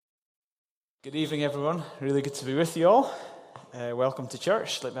Good evening, everyone. Really good to be with you all. Welcome to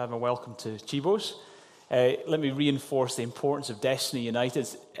church. Let me have a welcome to Chibos. Let me reinforce the importance of Destiny United.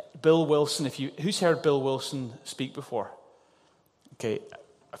 Bill Wilson, who's heard Bill Wilson speak before? Okay,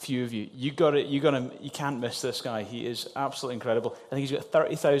 a few of you. You can't miss this guy. He is absolutely incredible. I think he's got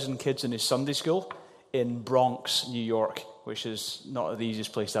 30,000 kids in his Sunday school in Bronx, New York, which is not the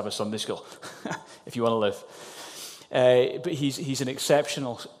easiest place to have a Sunday school if you want to live. But he's an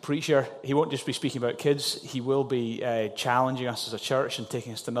exceptional preacher. He won't just be speaking about kids. He will be challenging us as a church and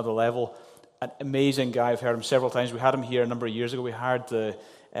taking us to another level. An amazing guy. I've heard him several times. We had him here a number of years ago. We hired the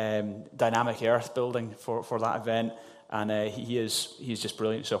Dynamic Earth building for that event. And he's just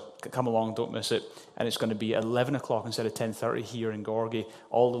brilliant. So come along, don't miss it. And it's going to be 11 o'clock instead of 10:30 here in Gorgie.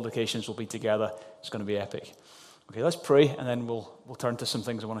 All the locations will be together. It's going to be epic. Okay, let's pray, and then we'll turn to some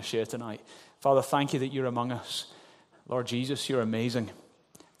things I want to share tonight. Father, thank you that you're among us. Lord Jesus, you're amazing.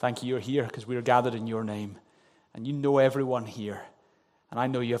 Thank you you're here because we are gathered in your name. And you know everyone here. And I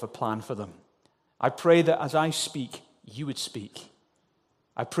know you have a plan for them. I pray that as I speak, you would speak.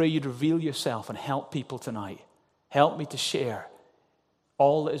 I pray you'd reveal yourself and help people tonight. Help me to share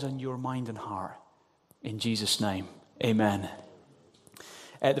all that is on your mind and heart. In Jesus' name, amen.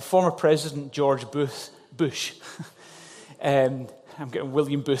 The former President George Bush. I'm getting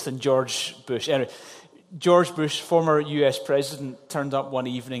William Booth and George Bush. Anyway, George Bush, former US president, turned up one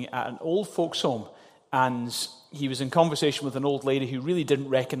evening at an old folks' home, and he was in conversation with an old lady who really didn't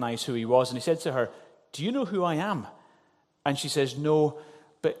recognize who he was, and he said to her, "Do you know who I am?" And she says, "No,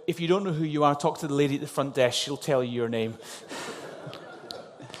 but if you don't know who you are, talk to the lady at the front desk. She'll tell you your name."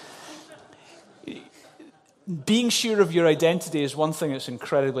 Being sure of your identity is one thing that's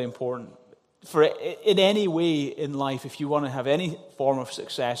incredibly important. For in any way in life, if you want to have any form of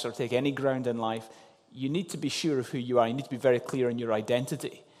success or take any ground in life, you need to be sure of who you are. You need to be very clear in your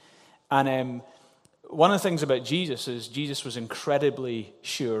identity. And one of the things about Jesus is Jesus was incredibly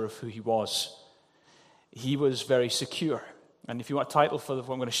sure of who he was. He was very secure. And if you want a title for what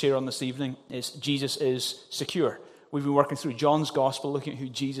I'm going to share on this evening, it's Jesus is Secure. We've been working through John's Gospel, looking at who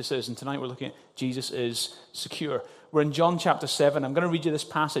Jesus is. And tonight we're looking at Jesus is Secure. We're in John chapter 7. I'm going to read you this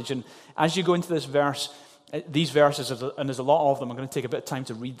passage. And as you go into this verse, these verses, and there's a lot of them, I'm going to take a bit of time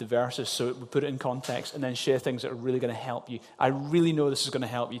to read the verses so we put it in context and then share things that are really going to help you. I really know this is going to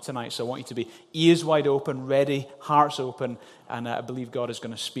help you tonight, so I want you to be ears wide open, ready, hearts open, and I believe God is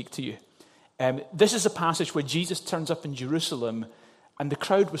going to speak to you. This is a passage where Jesus turns up in Jerusalem and the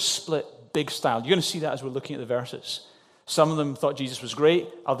crowd was split big style. You're going to see that as we're looking at the verses. Some of them thought Jesus was great,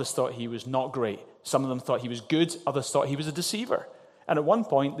 others thought he was not great. Some of them thought he was good, others thought he was a deceiver. And at one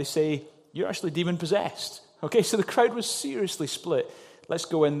point they say, "You're actually demon-possessed." Okay, so the crowd was seriously split. Let's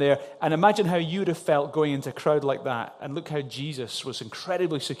go in there and imagine how you would have felt going into a crowd like that. And look how Jesus was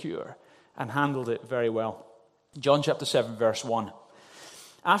incredibly secure and handled it very well. John chapter 7, verse 1.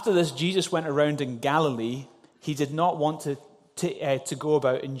 After this, Jesus went around in Galilee. He did not want to go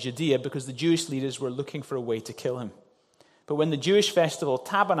about in Judea because the Jewish leaders were looking for a way to kill him. But when the Jewish festival of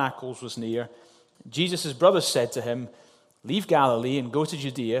Tabernacles was near, Jesus' brothers said to him, "Leave Galilee and go to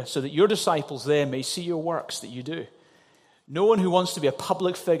Judea so that your disciples there may see your works that you do. No one who wants to be a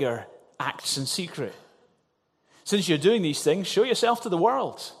public figure acts in secret. Since you're doing these things, show yourself to the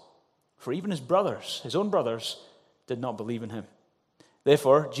world." For even his own brothers, did not believe in him.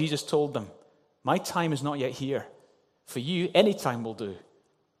 Therefore, Jesus told them, "My time is not yet here. For you, any time will do.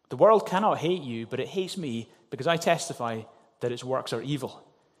 The world cannot hate you, but it hates me because I testify that its works are evil.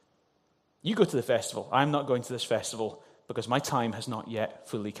 You go to the festival. I am not going to this festival, because my time has not yet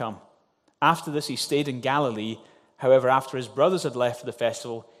fully come." After this, he stayed in Galilee. However, after his brothers had left for the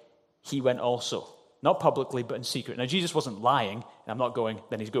festival, he went also. Not publicly, but in secret. Now, Jesus wasn't lying. "I'm not going,"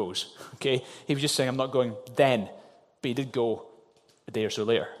 then he goes. Okay? He was just saying, "I'm not going then." But he did go a day or so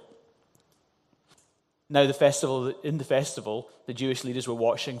later. Now, in the festival, the Jewish leaders were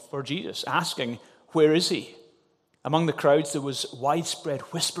watching for Jesus, asking, "Where is he?" Among the crowds, there was widespread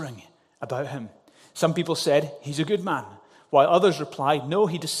whispering about him. Some people said, "He's a good man," while others replied, "No,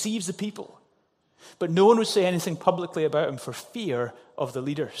 he deceives the people." But no one would say anything publicly about him for fear of the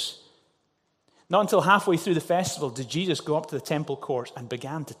leaders. Not until halfway through the festival did Jesus go up to the temple courts and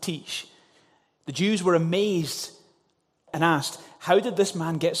began to teach. The Jews were amazed and asked, "How did this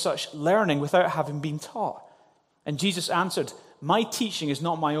man get such learning without having been taught?" And Jesus answered, "My teaching is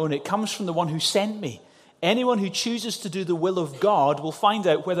not my own. It comes from the one who sent me. Anyone who chooses to do the will of God will find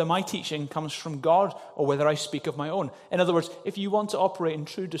out whether my teaching comes from God or whether I speak of my own." In other words, if you want to operate in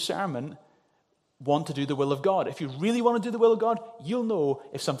true discernment, want to do the will of God. If you really want to do the will of God, you'll know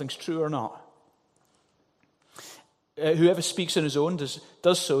if something's true or not. Whoever speaks on his own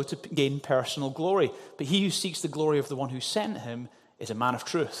does so to gain personal glory. But he who seeks the glory of the one who sent him is a man of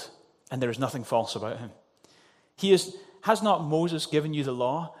truth, and there is nothing false about him. Has not Moses given you the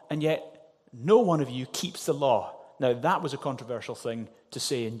law, and yet no one of you keeps the law? Now that was a controversial thing to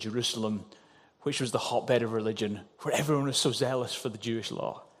say in Jerusalem, which was the hotbed of religion, where everyone was so zealous for the Jewish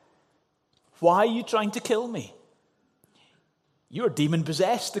law. Why are you trying to kill me? You are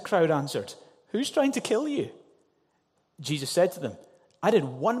demon-possessed, the crowd answered. Who's trying to kill you? Jesus said to them, I did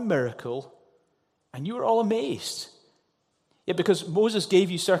one miracle, and you are all amazed. Yet because Moses gave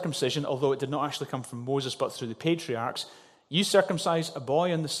you circumcision, although it did not actually come from Moses but through the patriarchs, you circumcise a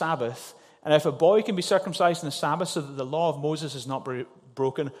boy on the Sabbath. And if a boy can be circumcised on the Sabbath so that the law of Moses is not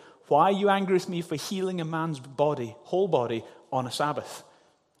broken, why are you angry with me for healing a man's whole body, on a Sabbath?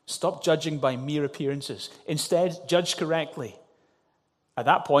 Stop judging by mere appearances. Instead, judge correctly. At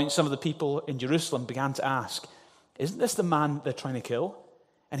that point, some of the people in Jerusalem began to ask, isn't this the man they're trying to kill?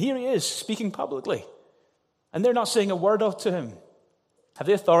 And here he is, speaking publicly. And they're not saying a word to him. Have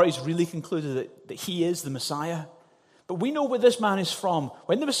the authorities really concluded that he is the Messiah? But we know where this man is from.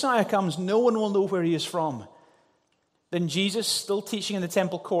 When the Messiah comes, no one will know where he is from. Then Jesus, still teaching in the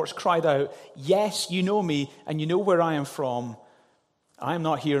temple courts, cried out, yes, you know me, and you know where I am from. I am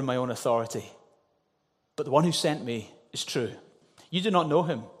not here in my own authority, but the one who sent me is true. You do not know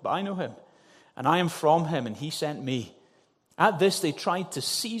him, but I know him, and I am from him, and he sent me. At this they tried to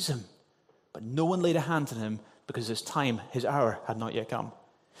seize him, but no one laid a hand on him, because his hour had not yet come.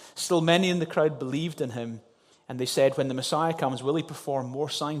 Still many in the crowd believed in him, and they said, when the Messiah comes, will he perform more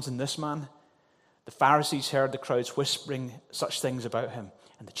signs than this man? The Pharisees heard the crowds whispering such things about him,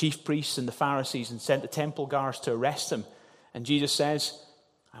 and the chief priests and the Pharisees, and sent the temple guards to arrest him. And Jesus says,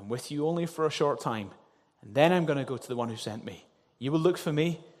 I'm with you only for a short time, and then I'm going to go to the one who sent me. You will look for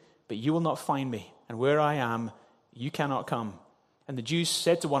me, but you will not find me, and where I am, you cannot come. And the Jews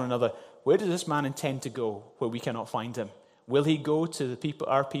said to one another, where does this man intend to go where we cannot find him? Will he go to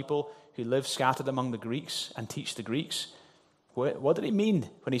our people who live scattered among the Greeks and teach the Greeks? What did he mean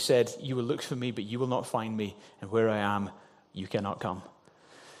when he said, you will look for me, but you will not find me, and where I am, you cannot come?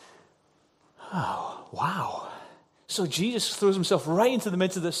 Oh, wow. So Jesus throws himself right into the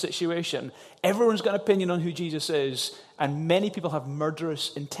midst of this situation. Everyone's got an opinion on who Jesus is, and many people have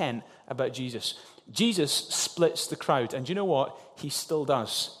murderous intent about Jesus. Jesus splits the crowd, and do you know what? He still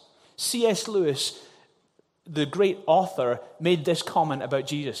does. C.S. Lewis, the great author, made this comment about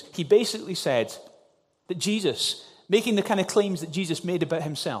Jesus. He basically said that Jesus, making the kind of claims that Jesus made about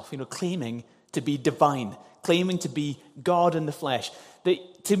himself, claiming to be divine, claiming to be God in the flesh, that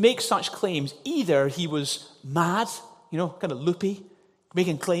to make such claims, either he was mad, kind of loopy,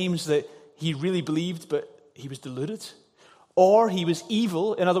 making claims that he really believed, but he was deluded, or he was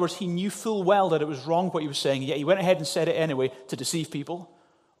evil. In other words, he knew full well that it was wrong what he was saying, yet he went ahead and said it anyway to deceive people,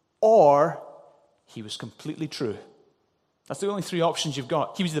 or he was completely true. That's the only three options you've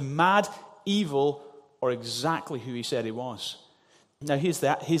got. He was the mad, evil, or exactly who he said he was. Now here's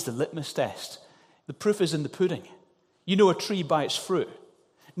the litmus test. The proof is in the pudding. You know a tree by its fruit.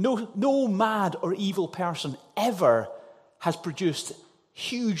 No mad or evil person ever has produced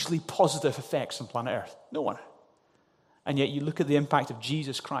hugely positive effects on planet Earth. No one. And yet you look at the impact of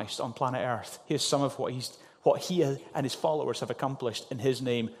Jesus Christ on planet Earth. Here's some of what he and his followers have accomplished in his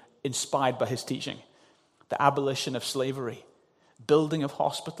name, inspired by his teaching. The abolition of slavery, building of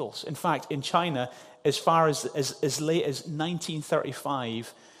hospitals. In fact, in China, as far as late as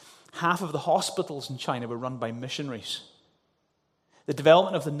 1935, half of the hospitals in China were run by missionaries. The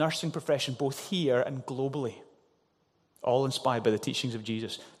development of the nursing profession, both here and globally, all inspired by the teachings of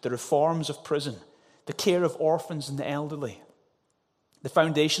Jesus. The reforms of prison, the care of orphans and the elderly, the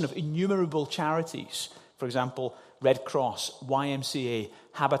foundation of innumerable charities, for example, Red Cross, YMCA,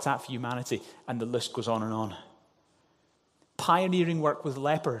 Habitat for Humanity, and the list goes on and on. Pioneering work with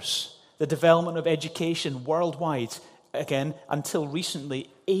lepers, the development of education worldwide. Again, until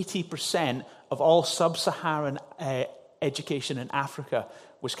recently, 80% of all sub-Saharan education in Africa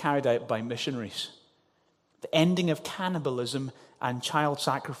was carried out by missionaries. The ending of cannibalism and child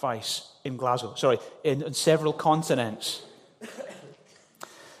sacrifice in several continents.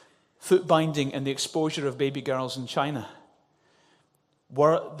 Foot binding and the exposure of baby girls in China.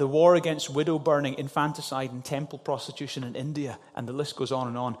 The war against widow burning, infanticide, and temple prostitution in India, and the list goes on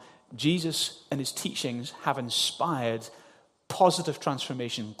and on. Jesus and his teachings have inspired positive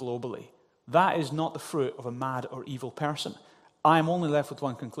transformation globally. That is not the fruit of a mad or evil person. I am only left with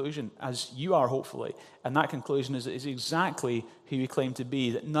one conclusion, as you are hopefully, and that conclusion is exactly who he claimed to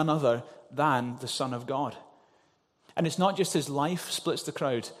be, that none other than the Son of God. And it's not just his life splits the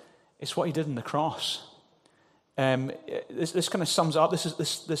crowd, it's what he did on the cross. This kind of sums up.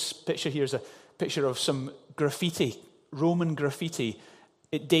 This picture here is a picture of some graffiti, Roman graffiti.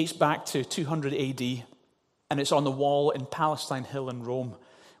 It dates back to 200 AD, and it's on the wall in Palestine Hill in Rome,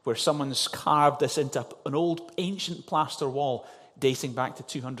 where someone's carved this into an old ancient plaster wall dating back to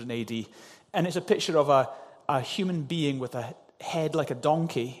 200 AD. And it's a picture of a human being with a head like a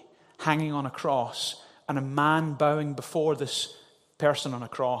donkey hanging on a cross, and a man bowing before this person on a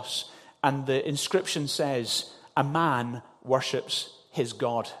cross. And the inscription says, "A man worships his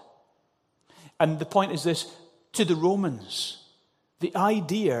God." And the point is this: to the Romans, the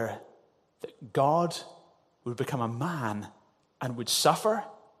idea that God would become a man and would suffer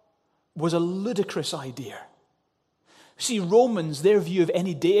was a ludicrous idea. See, Romans, their view of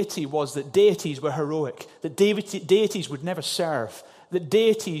any deity was that deities were heroic, that deities would never serve, that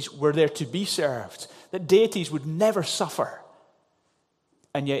deities were there to be served, that deities would never suffer.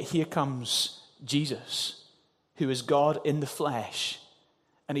 And yet here comes Jesus, who is God in the flesh,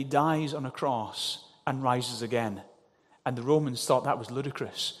 and he dies on a cross and rises again. And the Romans thought that was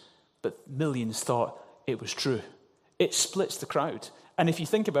ludicrous, but millions thought it was true. It splits the crowd. And if you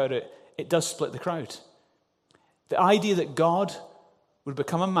think about it, it does split the crowd. The idea that God would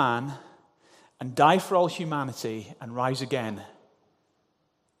become a man and die for all humanity and rise again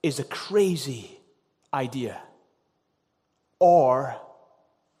is a crazy idea. Or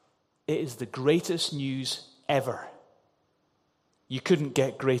it is the greatest news ever. You couldn't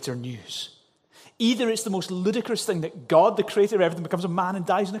get greater news. Either it's the most ludicrous thing that God, the creator of everything, becomes a man and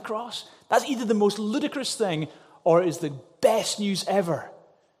dies on a cross. That's either the most ludicrous thing, or it is the best news ever.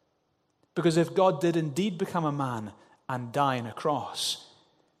 Because if God did indeed become a man and die on a cross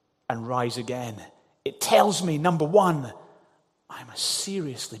and rise again, it tells me, number one, I'm a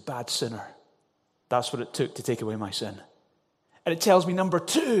seriously bad sinner. That's what it took to take away my sin. And it tells me, number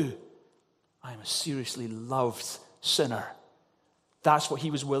two, I'm a seriously loved sinner. That's what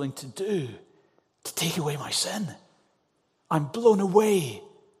he was willing to do to take away my sin. I'm blown away.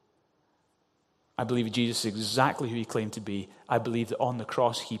 I believe Jesus is exactly who he claimed to be. I believe that on the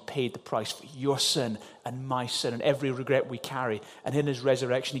cross he paid the price for your sin and my sin and every regret we carry. And in his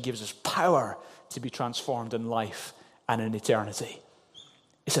resurrection he gives us power to be transformed in life and in eternity.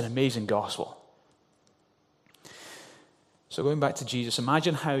 It's an amazing gospel. So going back to Jesus,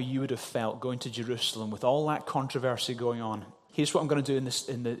 imagine how you would have felt going to Jerusalem with all that controversy going on. Here's what I'm going to do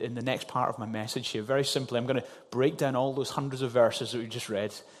in the next part of my message here. Very simply, I'm going to break down all those hundreds of verses that we just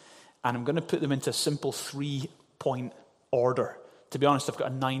read, and I'm going to put them into a simple 3-point order. To be honest, I've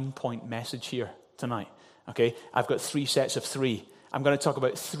got a 9-point message here tonight. Okay, I've got 3 sets of 3. I'm going to talk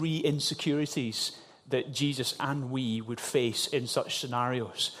about 3 insecurities that Jesus and we would face in such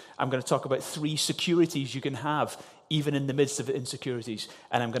scenarios. I'm going to talk about 3 securities you can have even in the midst of the insecurities.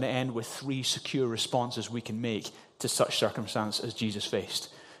 And I'm going to end with 3 secure responses we can make to such circumstance as Jesus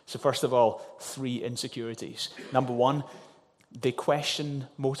faced. So first of all, 3 insecurities. Number 1, they question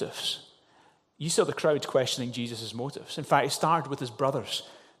motives. You saw the crowd questioning Jesus' motives. In fact, it started with his brothers.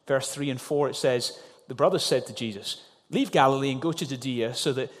 Verse 3 and 4, it says, the brothers said to Jesus, "Leave Galilee and go to Judea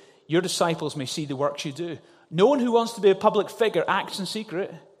so that your disciples may see the works you do. No one who wants to be a public figure acts in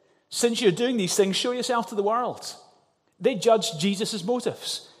secret. Since you're doing these things, show yourself to the world." They judged Jesus'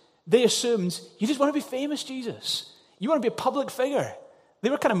 motives. They assumed, you just want to be famous, Jesus. You want to be a public figure. They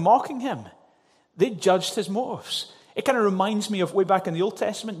were kind of mocking him. They judged his motives. It kind of reminds me of way back in the Old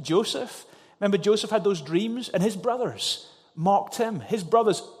Testament, Joseph. Remember, Joseph had those dreams, and his brothers mocked him. His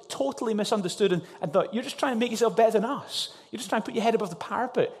brothers totally misunderstood and thought, you're just trying to make yourself better than us. You're just trying to put your head above the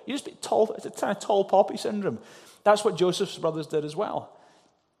parapet. You're just being tall. It's a kind of tall poppy syndrome. That's what Joseph's brothers did as well.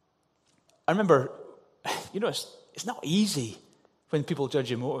 I remember, it's not easy when people judge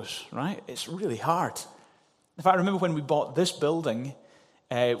your motives, right? It's really hard. In fact, I remember when we bought this building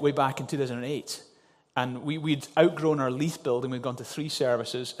way back in 2008, and we'd outgrown our Leith building. We'd gone to 3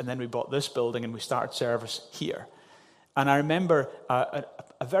 services, and then we bought this building, and we started service here. And I remember a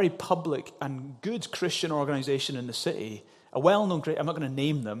very public and good Christian organization in the city, a well-known, I'm not going to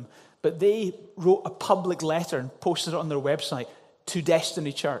name them, but they wrote a public letter and posted it on their website to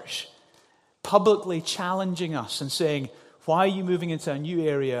Destiny Church, publicly challenging us and saying, why are you moving into a new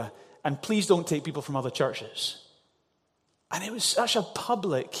area? And please don't take people from other churches. And it was such a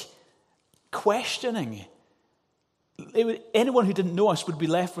public questioning. Anyone who didn't know us would be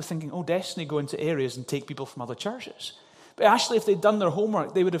left with thinking, oh, Destiny go into areas and take people from other churches. But actually, if they'd done their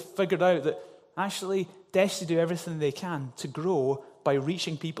homework, they would have figured out that actually Destiny do everything they can to grow by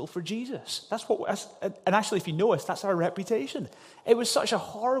reaching people for Jesus. And actually, if you know us, that's our reputation. It was such a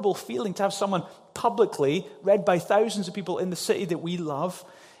horrible feeling to have someone publicly, read by thousands of people in the city that we love,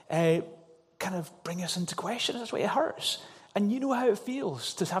 kind of bring us into question. That's why it hurts. And you know how it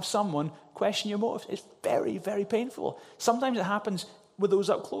feels to have someone question your motives. It's very, very painful. Sometimes it happens with those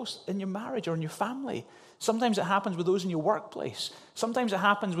up close in your marriage or in your family. Sometimes it happens with those in your workplace. Sometimes it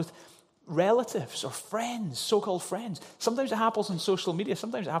happens with relatives or friends, so-called friends. Sometimes it happens on social media.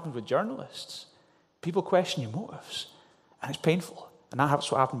 Sometimes it happens with journalists. People question your motives, and it's painful. And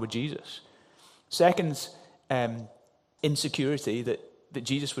that's what happened with Jesus. Second insecurity that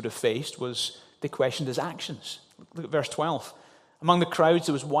Jesus would have faced was they questioned his actions. Look at verse 12. Among the crowds,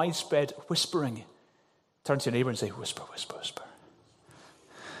 there was widespread whispering. Turn to your neighbor and say, whisper, whisper, whisper.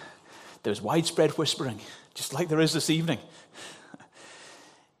 There was widespread whispering, just like there is this evening.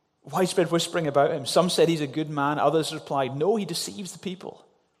 Widespread whispering about him. Some said he's a good man. Others replied, no, he deceives the people.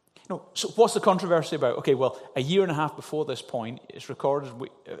 So what's the controversy about? Okay, well, a year and a half before this point, it's recorded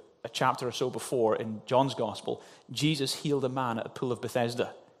a chapter or so before in John's Gospel, Jesus healed a man at the pool of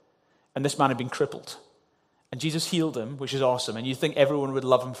Bethesda. And this man had been crippled. And Jesus healed him, which is awesome. And you think everyone would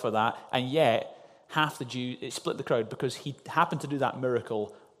love him for that. And yet, half the Jews, it split the crowd because he happened to do that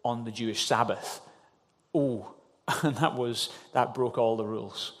miracle on the Jewish Sabbath. Oh, and that broke all the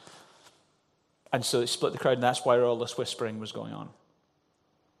rules. And so it split the crowd, and that's why all this whispering was going on.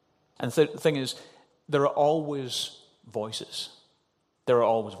 And the thing is, there are always voices. There are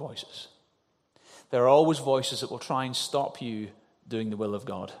always voices. There are always voices that will try and stop you doing the will of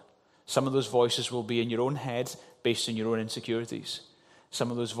God. Some of those voices will be in your own head, based on your own insecurities.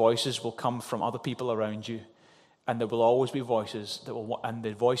 Some of those voices will come from other people around you. And there will always be voices and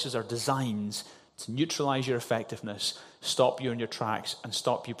the voices are designed to neutralize your effectiveness, stop you in your tracks, and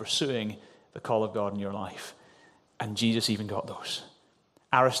stop you pursuing the call of God in your life. And Jesus even got those.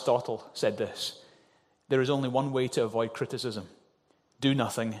 Aristotle said this: there is only one way to avoid criticism. Do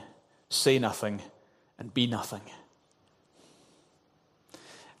nothing, say nothing, and be nothing.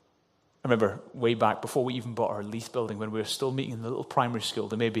 I remember way back before we even bought our Leith building, when we were still meeting in the little primary school,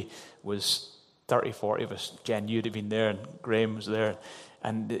 there maybe was 30, 40 of us. Jen, you'd have been there, and Graham was there.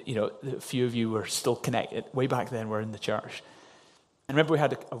 And, a few of you were still connected. Way back then, we're in the church. And remember, we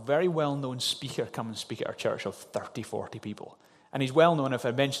had a very well-known speaker come and speak at our church of 30, 40 people. And he's well-known. If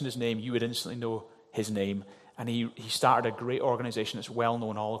I mentioned his name, you would instantly know his name. And he started a great organization that's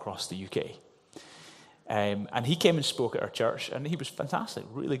well-known all across the UK. And he came and spoke at our church, and he was fantastic,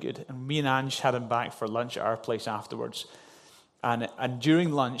 really good. And me and Ange had him back for lunch at our place afterwards. And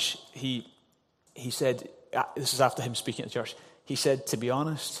during lunch, he said, this is after him speaking at the church, he said, to be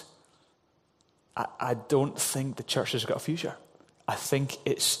honest, I don't think the church has got a future. I think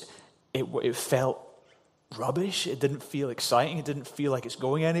it felt rubbish. It didn't feel exciting. It didn't feel like it's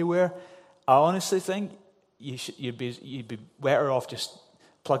going anywhere. I honestly think you'd be better off just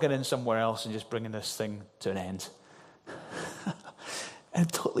plugging in somewhere else and just bringing this thing to an end. And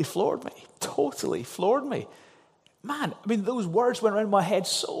it totally floored me. Man, those words went around my head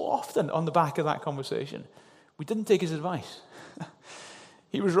so often on the back of that conversation. We didn't take his advice.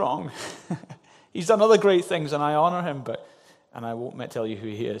 He was wrong. He's done other great things, and I honor him, and I won't tell you who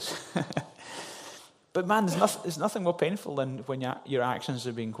he is. But man, there's nothing more painful than when your actions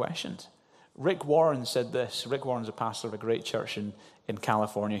are being questioned. Rick Warren said this. Rick Warren's a pastor of a great church in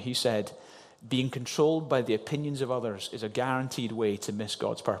California. He said, being controlled by the opinions of others is a guaranteed way to miss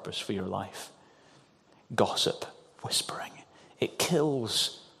God's purpose for your life. Gossip, whispering, it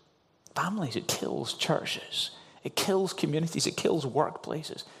kills families, it kills churches, it kills communities, it kills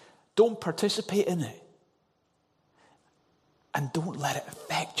workplaces. Don't participate in it. And don't let it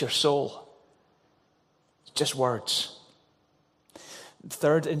affect your soul. It's just words.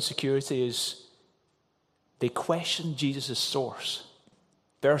 Third insecurity is they question Jesus' source.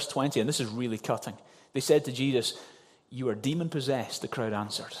 Verse 20, and this is really cutting. They said to Jesus, "You are demon-possessed," the crowd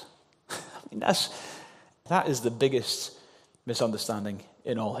answered. That is the biggest misunderstanding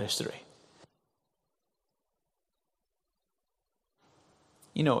in all history.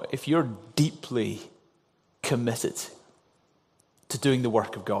 If you're deeply committed to doing the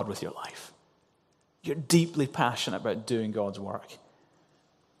work of God with your life, you're deeply passionate about doing God's work,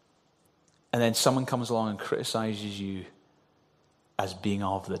 and then someone comes along and criticizes you as being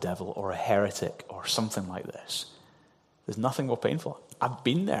of the devil or a heretic or something like this, there's nothing more painful. I've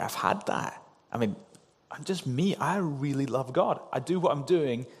been there. I've had that. I'm just me. I really love God. I do what I'm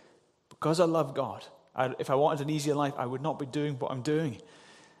doing because I love God. If I wanted an easier life, I would not be doing what I'm doing.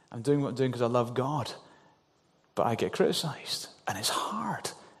 I'm doing what I'm doing because I love God. But I get criticized, and it's hard.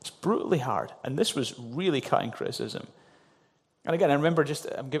 It's brutally hard. And this was really cutting criticism. And again, I remember this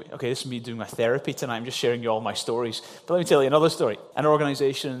is me doing my therapy tonight. I'm just sharing you all my stories. But let me tell you another story. An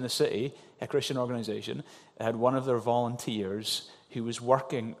organization in the city, a Christian organization, had one of their volunteers who was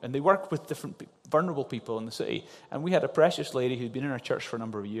working, and they worked with different vulnerable people in the city. And we had a precious lady who'd been in our church for a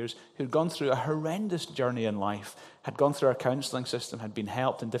number of years, who'd gone through a horrendous journey in life, had gone through our counseling system, had been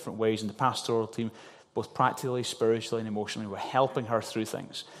helped in different ways, and the pastoral team, both practically, spiritually, and emotionally, were helping her through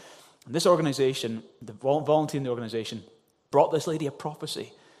things. And this organization, the volunteer in the organization, brought this lady a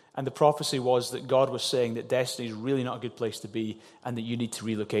prophecy. And the prophecy was that God was saying that Destiny is really not a good place to be, and that you need to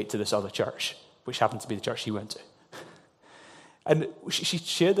relocate to this other church, which happened to be the church she went to. And she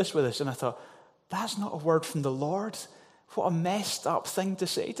shared this with us, and I thought, that's not a word from the Lord. What a messed up thing to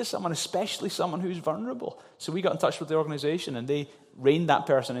say to someone, especially someone who's vulnerable. So we got in touch with the organization, and they reined that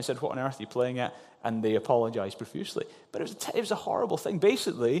person and said, what on earth are you playing at? And they apologized profusely. But it was a horrible thing.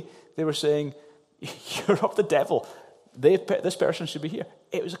 Basically, they were saying, you're of the devil. This person should be here.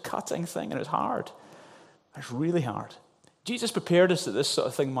 It was a cutting thing, and it was hard. It's really hard. Jesus prepared us that this sort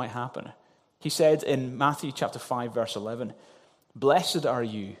of thing might happen. He said in Matthew chapter 5, verse 11, blessed are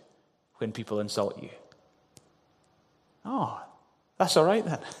you when people insult you. Oh, that's all right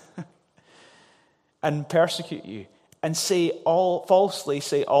then. And persecute you, and falsely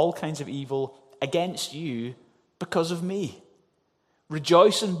say all kinds of evil against you because of me.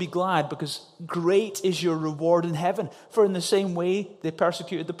 Rejoice and be glad, because great is your reward in heaven. For in the same way they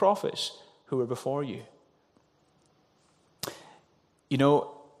persecuted the prophets who were before you. You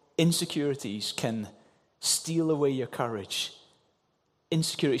know, insecurities can steal away your courage.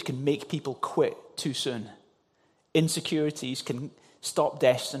 Insecurities can make people quit too soon. Insecurities can stop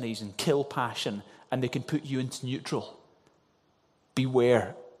destinies and kill passion, and they can put you into neutral.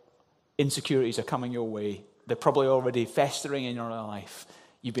 Beware. Insecurities are coming your way. They're probably already festering in your life.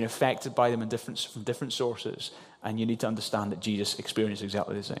 You've been affected by them from different sources, and you need to understand that Jesus experienced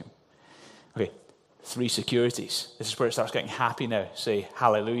exactly the same. Okay, 3 securities. This is where it starts getting happy now. Say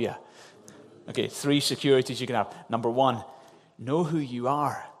hallelujah. Okay, 3 securities you can have. Number 1, know who you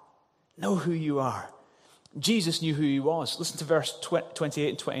are. Know who you are. Jesus knew who he was. Listen to verse 28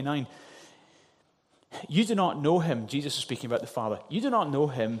 and 29. You do not know him. Jesus is speaking about the Father. You do not know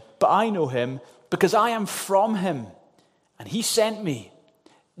him, but I know him because I am from him, and he sent me.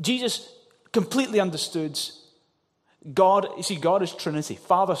 Jesus completely understood God. You see, God is Trinity,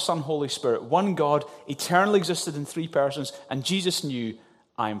 Father, Son, Holy Spirit. One God, eternally existed in 3 persons, and Jesus knew,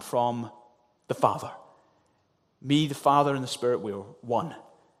 I am from the Father. Me, the Father, and the Spirit, we are one.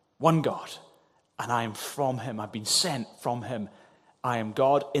 One God. And I am from him. I've been sent from him. I am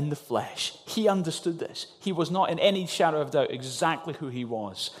God in the flesh. He understood this. He was not in any shadow of doubt exactly who he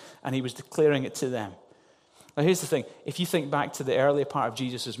was, and he was declaring it to them. Now here's the thing. If you think back to the earlier part of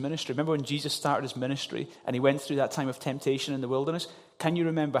Jesus' ministry, remember when Jesus started his ministry and he went through that time of temptation in the wilderness? Can you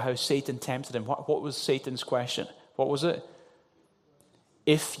remember how Satan tempted him? What was Satan's question? What was it?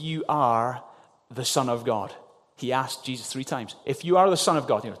 If you are the Son of God. He asked Jesus 3 times. If you are the Son of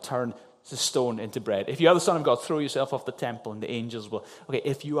God, turn the stone into bread. If you are the Son of God, throw yourself off the temple and the angels will. Okay,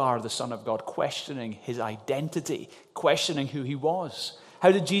 if you are the Son of God, questioning his identity, questioning who he was.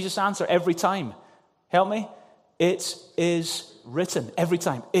 How did Jesus answer every time? Help me? It is written. Every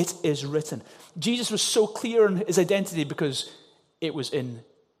time. It is written. Jesus was so clear in his identity because it was in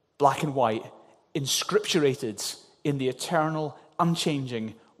black and white, inscripturated in the eternal,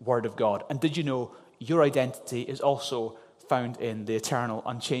 unchanging Word of God. And did you know your identity is also found in the eternal,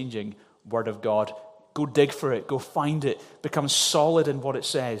 unchanging Word of God? Go dig for it. Go find it. Become solid in what it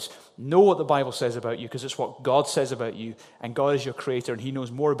says. Know what the Bible says about you because it's what God says about you. And God is your creator and he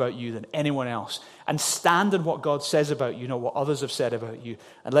knows more about you than anyone else. And stand in what God says about you, not what others have said about you.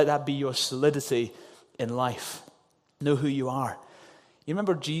 And let that be your solidity in life. Know who you are. You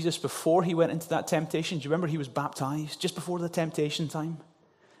remember Jesus before he went into that temptation? Do you remember he was baptized just before the temptation time?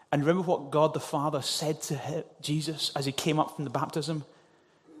 And remember what God the Father said to Jesus as he came up from the baptism?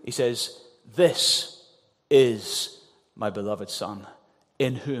 He says, "This is my beloved Son,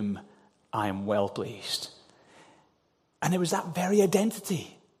 in whom I am well pleased." And it was that very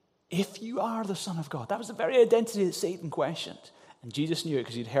identity. If you are the Son of God, that was the very identity that Satan questioned. And Jesus knew it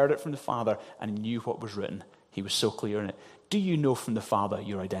because he'd heard it from the Father and he knew what was written. He was so clear in it. Do you know from the Father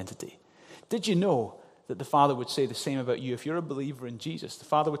your identity? Did you know that the Father would say the same about you? If you're a believer in Jesus, the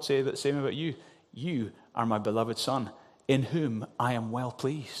Father would say the same about you. You are my beloved Son, in whom I am well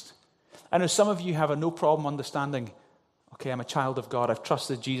pleased. I know some of you have no problem understanding, okay, I'm a child of God. I've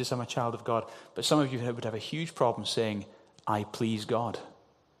trusted Jesus. I'm a child of God. But some of you would have a huge problem saying, I please God.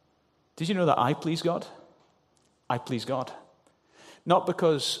 Did you know that I please God? I please God. Not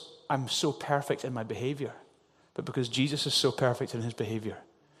because I'm so perfect in my behavior, but because Jesus is so perfect in his behavior.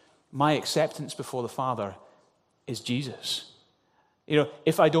 My acceptance before the Father is Jesus.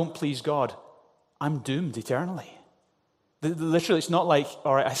 If I don't please God, I'm doomed eternally. Literally, it's not like,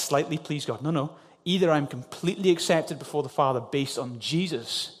 all right, I slightly please God. No. Either I'm completely accepted before the Father based on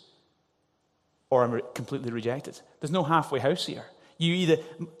Jesus, or I'm completely rejected. There's no halfway house here. You either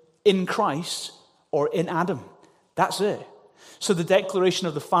in Christ or in Adam. That's it. So the declaration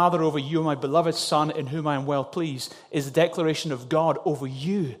of the Father over you, my beloved Son, in whom I am well pleased, is the declaration of God over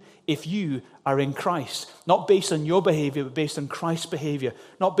you if you are in Christ. Not based on your behavior, but based on Christ's behavior.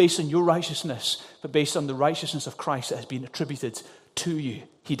 Not based on your righteousness, but based on the righteousness of Christ that has been attributed to you.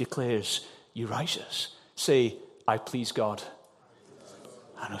 He declares you righteous. Say, I please God.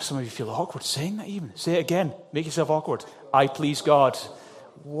 I know some of you feel awkward saying that even. Say it again. Make yourself awkward. I please God.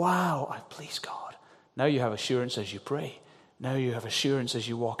 Wow, I please God. Now you have assurance as you pray. Now you have assurance as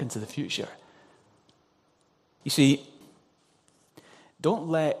you walk into the future. You see, don't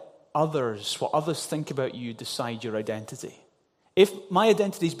let what others think about you, decide your identity. If my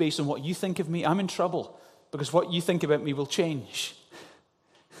identity is based on what you think of me, I'm in trouble because what you think about me will change.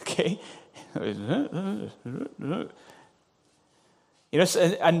 Okay?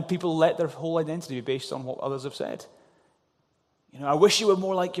 And people let their whole identity be based on what others have said. I wish you were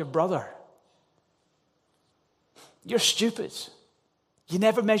more like your brother. You're stupid. You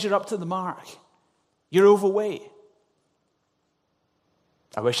never measure up to the mark. You're overweight.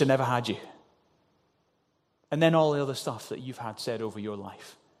 I wish I never had you. And then all the other stuff that you've had said over your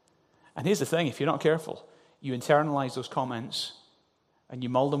life. And here's the thing, if you're not careful, you internalize those comments and you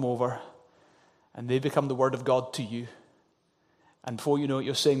mull them over and they become the word of God to you. And before you know it,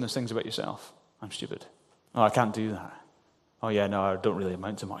 you're saying those things about yourself. I'm stupid. Oh, I can't do that. Oh yeah, no, I don't really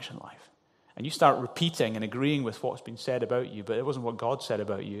amount to much in life. And you start repeating and agreeing with what's been said about you, but it wasn't what God said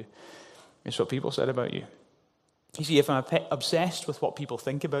about you. It's what people said about you. You see, if I'm obsessed with what people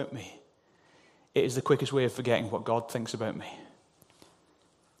think about me, it is the quickest way of forgetting what God thinks about me.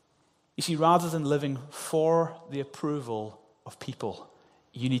 You see, rather than living for the approval of people,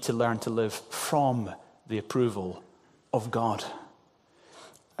 you need to learn to live from the approval of God.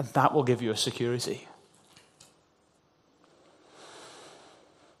 And that will give you a security.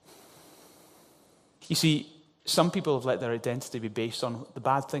 You see, some people have let their identity be based on the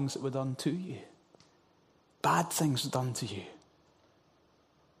bad things that were done to you. Bad things done to you.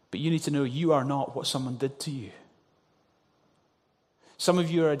 But you need to know you are not what someone did to you. Some of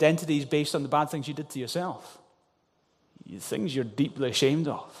your identity is based on the bad things you did to yourself. Things you're deeply ashamed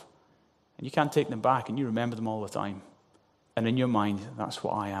of. And you can't take them back and you remember them all the time. And in your mind, that's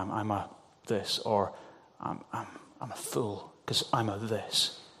what I am. I'm a this, or I'm a fool because I'm a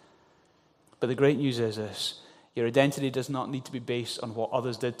this. But the great news is this. Your identity does not need to be based on what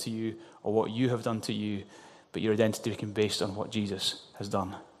others did to you or what you have done to you, but your identity can be based on what Jesus has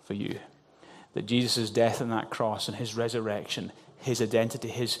done for you. That Jesus' death on that cross and his resurrection, his identity,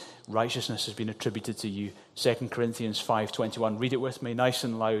 his righteousness has been attributed to you. 2 Corinthians 5:21. Read it with me, nice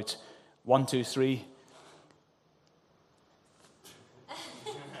and loud. 1, 2, 3.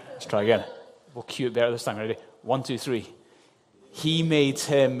 Let's try again. We'll cue it better this time. Ready? 1, 2, 3. He made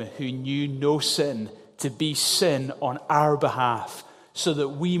him who knew no sin to be sin on our behalf, so that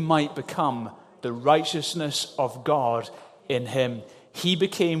we might become the righteousness of God in him. He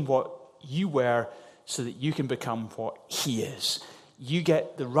became what you were so that you can become what he is. You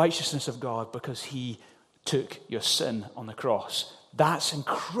get the righteousness of God because he took your sin on the cross. That's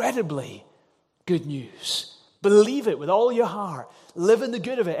incredibly good news. Believe it with all your heart. Live in the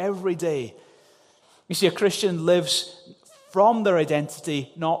good of it every day. You see, a Christian lives from their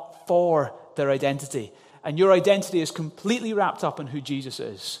identity, not for their identity. And your identity is completely wrapped up in who Jesus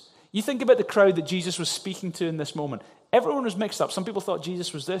is. You think about the crowd that Jesus was speaking to in this moment. Everyone was mixed up. Some people thought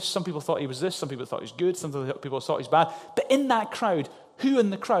Jesus was this. Some people thought he was this. Some people thought he was good. Some people thought he was bad. But in that crowd, who in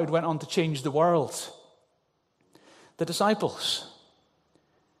the crowd went on to change the world? The disciples.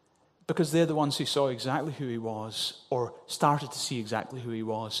 Because they're the ones who saw exactly who he was, or started to see exactly who he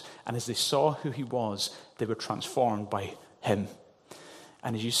was. And as they saw who he was, they were transformed by him.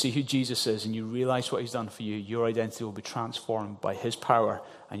 And as you see who Jesus is and you realize what he's done for you, your identity will be transformed by his power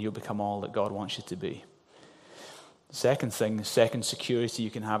and you'll become all that God wants you to be. The second thing, the second security you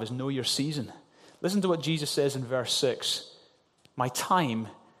can have is know your season. Listen to what Jesus says in verse 6. My time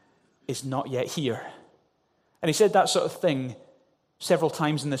is not yet here. And he said that sort of thing several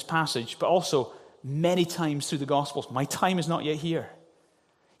times in this passage, but also many times through the Gospels. My time is not yet here.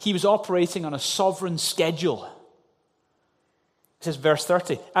 He was operating on a sovereign schedule. It says, verse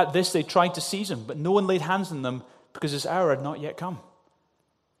 30, at this they tried to seize him, but no one laid hands on them because his hour had not yet come.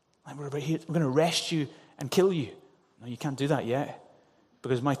 Like, we're going to arrest you and kill you. No, you can't do that yet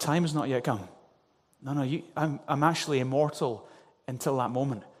because my time has not yet come. No, I'm actually immortal until that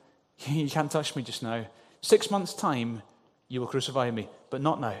moment. You can't touch me just now. 6 months' time, you will crucify me, but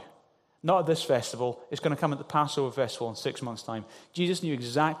not now. Not at this festival. It's going to come at the Passover festival in 6 months' time. Jesus knew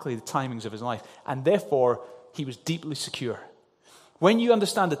exactly the timings of his life, and therefore he was deeply secure. When you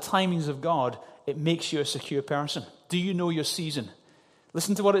understand the timings of God, it makes you a secure person. Do you know your season?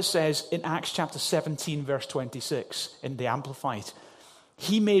 Listen to what it says in Acts chapter 17, verse 26, in the Amplified.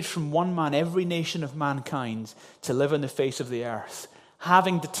 He made from one man every nation of mankind to live on the face of the earth,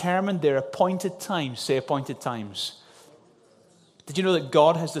 having determined their appointed times. Say appointed times. Did you know that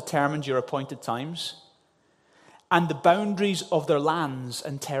God has determined your appointed times? And the boundaries of their lands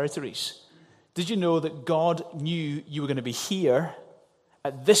and territories. Did you know that God knew you were going to be here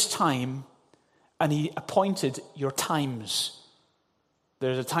at this time, and he appointed your times?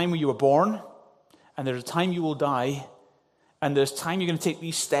 There's a time when you were born, and there's a time you will die, and there's time you're going to take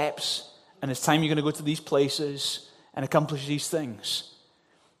these steps, and there's time you're going to go to these places and accomplish these things.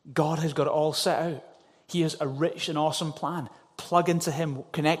 God has got it all set out. He has a rich and awesome plan. Plug into him,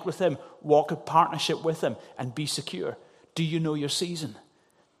 connect with him, walk in partnership with him, and be secure. Do you know your season?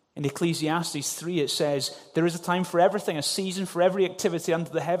 In Ecclesiastes 3, it says, there is a time for everything, a season for every activity under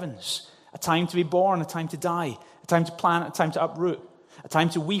the heavens. A time to be born, a time to die, a time to plant, a time to uproot, a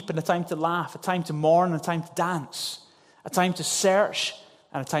time to weep and a time to laugh, a time to mourn and a time to dance, a time to search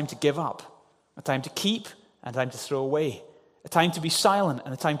and a time to give up, a time to keep and a time to throw away, a time to be silent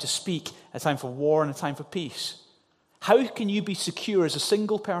and a time to speak, a time for war and a time for peace. How can you be secure as a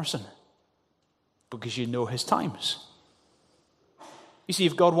single person? Because you know his times. You see,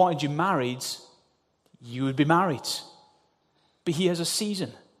 if God wanted you married, you would be married. But he has a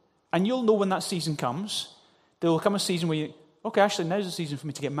season. And you'll know when that season comes. There will come a season where you, okay, actually, now's the season for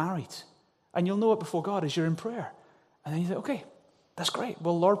me to get married. And you'll know it before God as you're in prayer. And then you think, okay, that's great.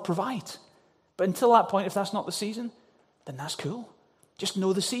 Well, Lord, provide. But until that point, if that's not the season, then that's cool. Just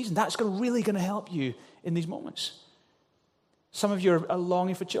know the season. That's really going to help you in these moments. Some of you are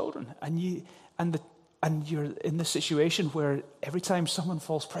longing for children, and you're in this situation where every time someone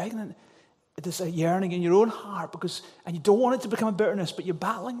falls pregnant, there's a yearning in your own heart and you don't want it to become a bitterness, but you're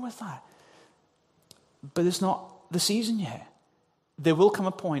battling with that. But it's not the season yet. There will come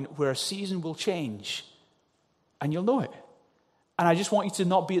a point where a season will change, and you'll know it. And I just want you to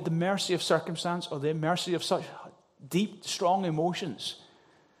not be at the mercy of circumstance or the mercy of such deep, strong emotions.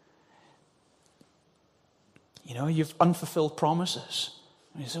 You know, you've unfulfilled promises.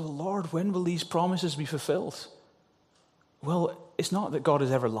 And you say, well, Lord, when will these promises be fulfilled? Well, it's not that God has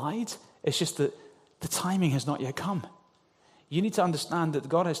ever lied. It's just that the timing has not yet come. You need to understand that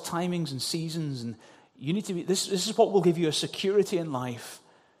God has timings and seasons, and you need to be, this is what will give you a security in life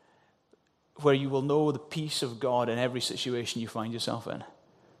where you will know the peace of God in every situation you find yourself in.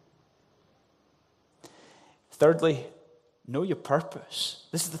 Thirdly, know your purpose.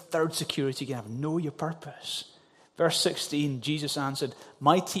 This is the third security you can have. Know your purpose. Verse 16, Jesus answered,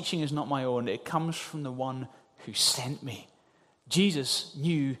 my teaching is not my own. It comes from the one who sent me. Jesus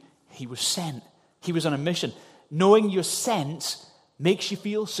knew he was sent. He was on a mission. Knowing you're sent makes you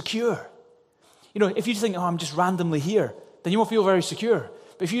feel secure. You know, if you think, I'm just randomly here, then you won't feel very secure.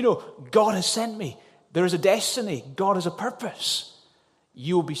 But if you know, God has sent me, there is a destiny, God has a purpose,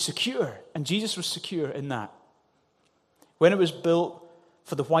 you will be secure. And Jesus was secure in that. When it was built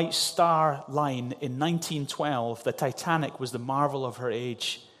for the White Star Line in 1912, the Titanic was the marvel of her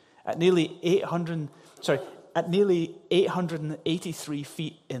age. At nearly 883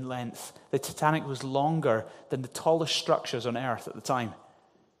 feet in length, the Titanic was longer than the tallest structures on Earth at the time.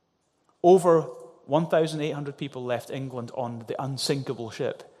 Over 1,800 people left England on the unsinkable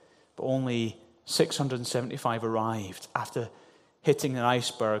ship, but only 675 arrived after hitting an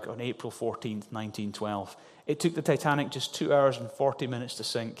iceberg on April 14th, 1912. It took the Titanic just 2 hours and 40 minutes to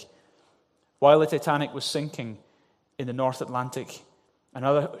sink. While the Titanic was sinking in the North Atlantic,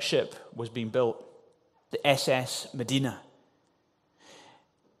 another ship was being built, the SS Medina.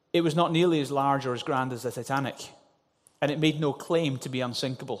 It was not nearly as large or as grand as the Titanic, and it made no claim to be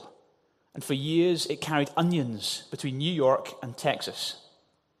unsinkable. And for years, it carried onions between New York and Texas.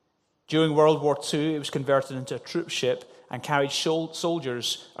 During World War II, it was converted into a troop ship and carried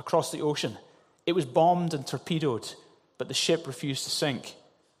soldiers across the ocean. It was bombed and torpedoed, but the ship refused to sink.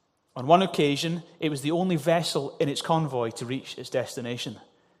 On one occasion, it was the only vessel in its convoy to reach its destination.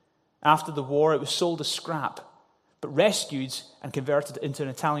 After the war, it was sold as scrap, but rescued and converted into an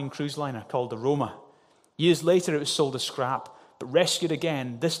Italian cruise liner called the Roma. Years later, it was sold as scrap, but rescued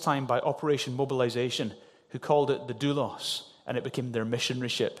again, this time by Operation Mobilization, who called it the Doulos, and it became their missionary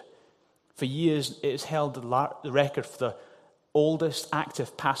ship. For years, it has held the record for the oldest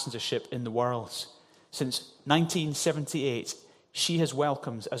active passenger ship in the world. Since 1978, she has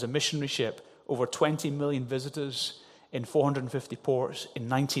welcomed as a missionary ship over 20 million visitors in 450 ports in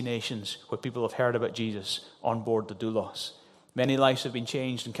 90 nations where people have heard about Jesus on board the Doulos. Many lives have been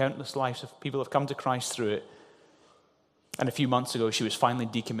changed and countless lives of people have come to Christ through it. And a few months ago, she was finally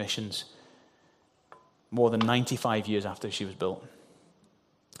decommissioned more than 95 years after she was built.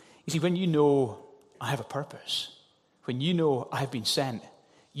 You see, when you know I have a purpose, when you know I have been sent,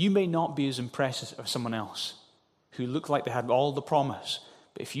 you may not be as impressive as someone else who looked like they had all the promise.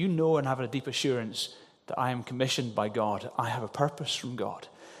 But if you know and have a deep assurance that I am commissioned by God, I have a purpose from God,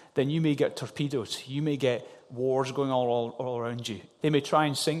 then you may get torpedoed. You may get wars going all around you. They may try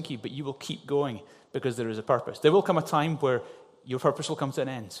and sink you, but you will keep going because there is a purpose. There will come a time where your purpose will come to an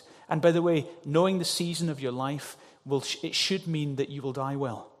end. And by the way, knowing the season of your life, it should mean that you will die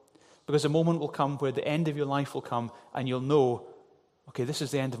well. Because a moment will come where the end of your life will come and you'll know, okay, this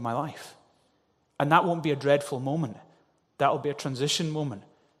is the end of my life. And that won't be a dreadful moment. That will be a transition moment.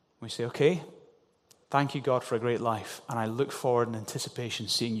 We say, okay, thank you, God, for a great life. And I look forward in anticipation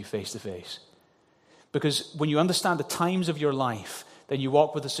seeing you face to face. Because when you understand the times of your life, then you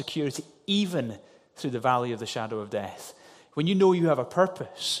walk with a security even through the valley of the shadow of death. When you know you have a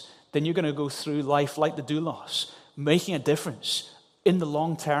purpose, then you're going to go through life like the doulos, making a difference in the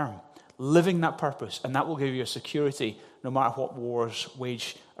long term, living that purpose, and that will give you a security no matter what wars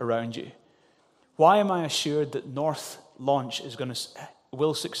wage around you. Why am I assured that North launch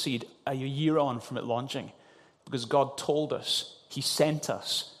will succeed a year on from it launching? Because God told us, He sent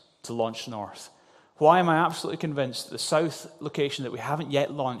us to launch North. Why am I absolutely convinced that the South location that we haven't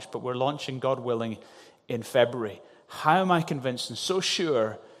yet launched, but we're launching, God willing, in February? How am I convinced and so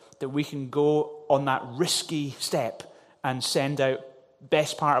sure that we can go on that risky step and send out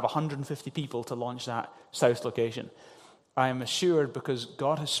best part of 150 people to launch that South location? I am assured because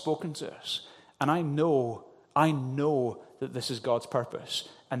God has spoken to us. And I know that this is God's purpose.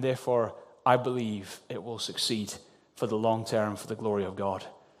 And therefore, I believe it will succeed for the long term, for the glory of God.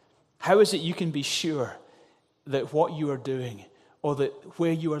 How is it you can be sure that what you are doing, or that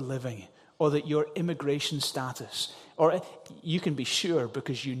where you are living, or that your immigration status, or you can be sure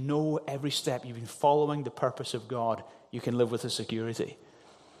because you know every step you've been following the purpose of God, you can live with a security.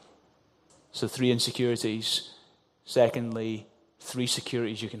 So 3 insecurities. Secondly, 3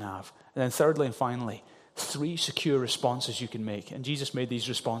 securities you can have. And then thirdly and finally, 3 secure responses you can make. And Jesus made these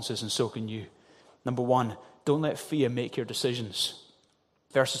responses, and so can you. Number 1, don't let fear make your decisions.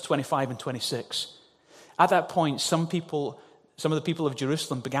 Verses 25 and 26. At that point, some of the people of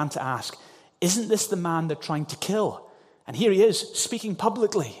Jerusalem began to ask, isn't this the man they're trying to kill? And here he is, speaking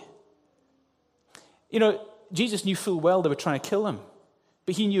publicly. You know, Jesus knew full well they were trying to kill him,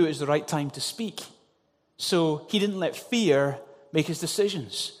 but he knew it was the right time to speak. So he didn't let fear make his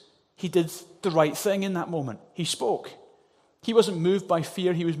decisions. He did the right thing in that moment. He spoke. He wasn't moved by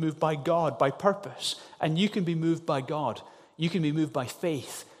fear. He was moved by God, by purpose. And you can be moved by God. You can be moved by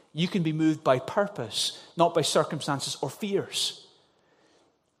faith. You can be moved by purpose, not by circumstances or fears.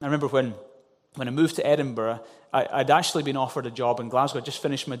 I remember when I moved to Edinburgh, I'd actually been offered a job in Glasgow. I just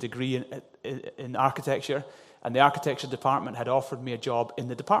finished my degree in architecture, and the architecture department had offered me a job in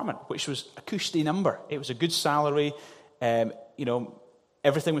the department, which was a cushy number. It was a good salary.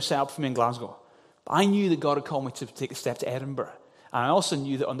 Everything was set up for me in Glasgow. But I knew that God had called me to take a step to Edinburgh. And I also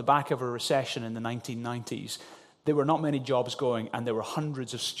knew that on the back of a recession in the 1990s, there were not many jobs going, and there were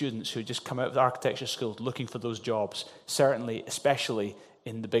hundreds of students who had just come out of the architecture school looking for those jobs, certainly, especially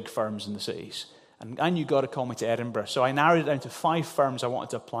in the big firms in the cities. And I knew God had called me to Edinburgh. So I narrowed it down to 5 firms I wanted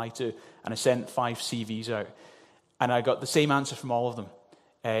to apply to, and I sent 5 CVs out. And I got the same answer from all of them.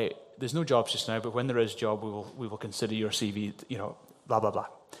 There's no jobs just now, but when there is a job, we will consider your CV, blah, blah, blah.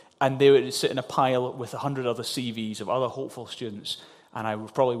 And they would sit in a pile with 100 other CVs of other hopeful students, and I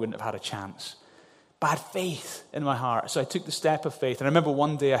probably wouldn't have had a chance. But I had faith in my heart, so I took the step of faith. And I remember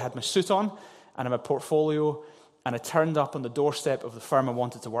one day I had my suit on, and I had my portfolio, and I turned up on the doorstep of the firm I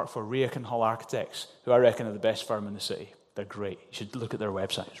wanted to work for, Raikin Hall Architects, who I reckon are the best firm in the city. They're great. You should look at their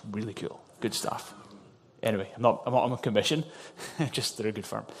website. It's really cool. Good stuff. Anyway, I'm not on a commission. Just they're a good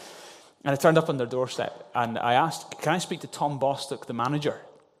firm. And I turned up on their doorstep, and I asked, can I speak to Tom Bostock, the manager?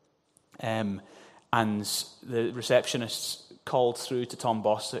 And the receptionist called through to Tom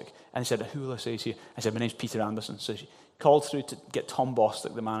Bostock, and he said, who will I say to you? I said, my name's Peter Anderson. So she called through to get Tom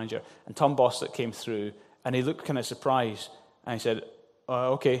Bostock, the manager, and Tom Bostock came through, and he looked kind of surprised, and he said,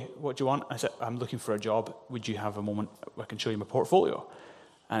 okay, what do you want? I said, I'm looking for a job. Would you have a moment where I can show you my portfolio?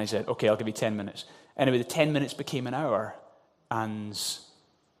 And he said, okay, I'll give you 10 minutes. Anyway, the 10 minutes became an hour, and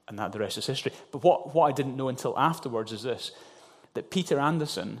that the rest is history. But what I didn't know until afterwards is this, that Peter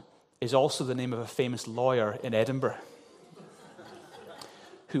Anderson is also the name of a famous lawyer in Edinburgh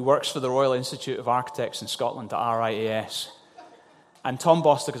who works for the Royal Institute of Architects in Scotland, the RIAS. And Tom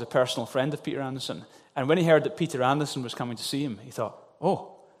Bostock is a personal friend of Peter Anderson. And when he heard that Peter Anderson was coming to see him, he thought,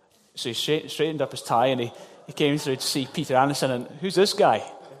 oh. So he straightened up his tie and he came through to see Peter Anderson. And who's this guy?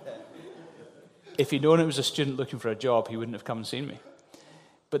 If he'd known it was a student looking for a job, he wouldn't have come and seen me.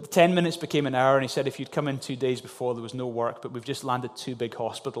 But the 10 minutes became an hour, and he said, if you'd come in 2 days before, there was no work, but we've just landed 2 big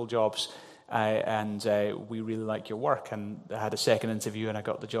hospital jobs, and we really like your work. And I had a second interview, and I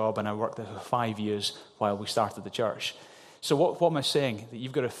got the job, and I worked there for 5 years while we started the church. So what am I saying? That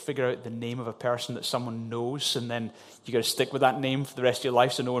you've got to figure out the name of a person that someone knows, and then you've got to stick with that name for the rest of your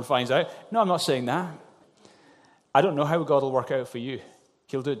life so no one finds out? No, I'm not saying that. I don't know how God will work out for you.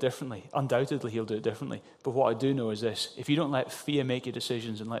 He'll do it differently. Undoubtedly, he'll do it differently. But what I do know is this. If you don't let fear make your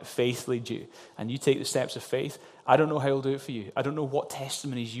decisions and let faith lead you, and you take the steps of faith, I don't know how he'll do it for you. I don't know what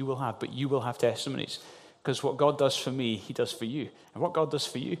testimonies you will have, but you will have testimonies. Because what God does for me, he does for you. And what God does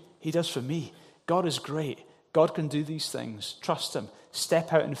for you, he does for me. God is great. God can do these things. Trust him.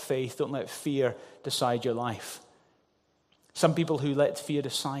 Step out in faith. Don't let fear decide your life. Some people who let fear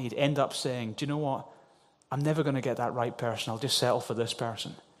decide end up saying, do you know what? I'm never going to get that right person. I'll just settle for this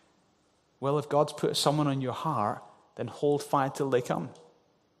person. Well, if God's put someone on your heart, then hold fire till they come.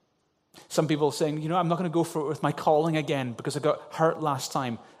 Some people are saying, I'm not going to go for it with my calling again because I got hurt last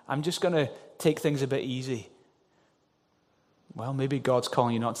time. I'm just going to take things a bit easy. Well, maybe God's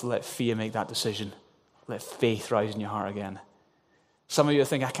calling you not to let fear make that decision. Let faith rise in your heart again. Some of you are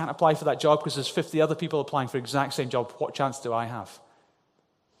thinking, I can't apply for that job because there's 50 other people applying for the exact same job. What chance do I have?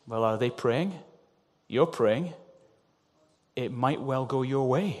 Well, are they praying? You're praying. It might well go your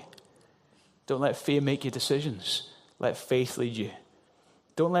way. Don't let fear make your decisions. Let faith lead you.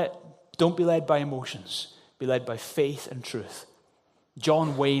 Don't be led by emotions. Be led by faith and truth.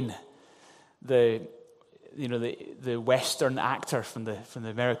 John Wayne, the Western actor from the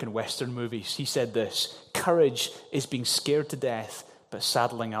American Western movies, he said this: courage is being scared to death, but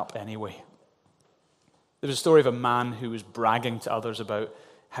saddling up anyway. There was a story of a man who was bragging to others about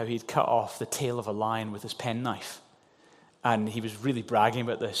how he'd cut off the tail of a lion with his penknife. And he was really bragging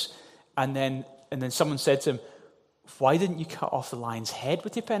about this. And then someone said to him, why didn't you cut off the lion's head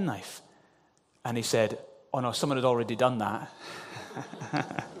with your penknife? And he said, oh no, someone had already done that.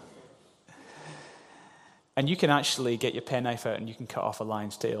 And you can actually get your penknife out and you can cut off a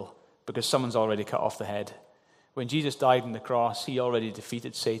lion's tail because someone's already cut off the head. When Jesus died on the cross, he already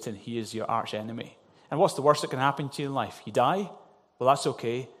defeated Satan. He is your arch enemy. And what's the worst that can happen to you in life? You die? Well, that's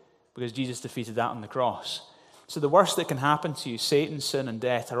okay, because Jesus defeated that on the cross. So the worst that can happen to you, Satan, sin, and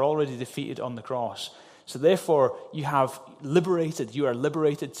death, are already defeated on the cross. So therefore, you are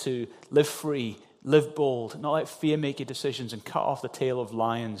liberated to live free, live bold, not let fear make your decisions, and cut off the tail of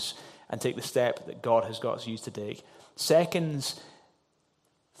lions and take the step that God has got you to take. Second,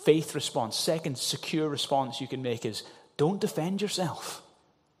 faith response, second secure response you can make is, don't defend yourself.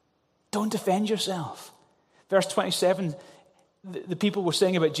 Don't defend yourself. Verse 27, the people were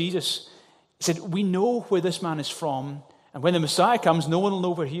saying about Jesus, he said, we know where this man is from, and when the Messiah comes, no one will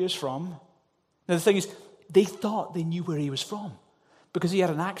know where he is from. Now the thing is, they thought they knew where he was from because he had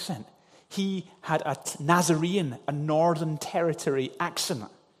an accent. He had a Nazarene, a Northern Territory accent,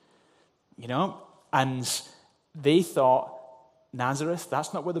 and they thought, Nazareth,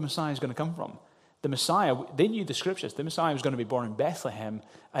 that's not where the Messiah is going to come from. The Messiah, they knew the scriptures. The Messiah was going to be born in Bethlehem,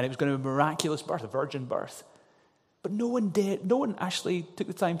 and it was going to be a miraculous birth, a virgin birth. But no one actually took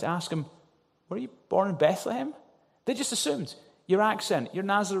the time to ask him, were you born in Bethlehem? They just assumed, your accent, you're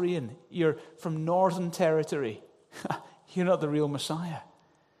Nazarene, you're from Northern Territory. You're not the real Messiah.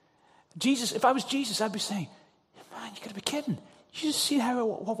 Jesus, if I was Jesus, I'd be saying, man, you got to be kidding. You just see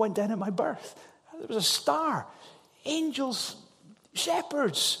what went down at my birth. There was a star, angels,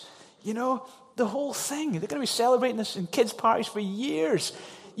 shepherds, the whole thing. They're going to be celebrating this in kids' parties for years.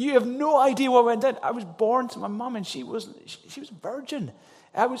 You have no idea what went down. I was born to my mum, and she was a virgin.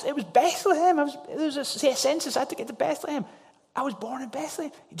 It was Bethlehem. There was a census. I had to get to Bethlehem. I was born in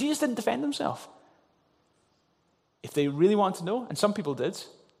Bethlehem. Jesus didn't defend himself. If they really want to know, and some people did,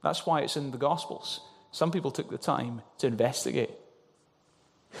 that's why it's in the Gospels. Some people took the time to investigate.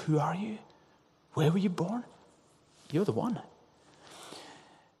 Who are you? Where were you born? You're the one.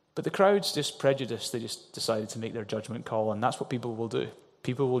 But the crowd's just prejudiced. They just decided to make their judgment call, and that's what people will do.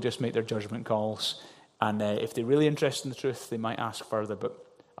 People will just make their judgment calls, and if they're really interested in the truth, they might ask further, but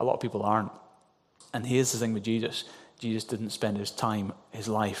a lot of people aren't. And here's the thing with Jesus. Jesus didn't spend his time, his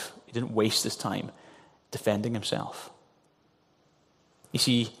life, he didn't waste his time defending himself. You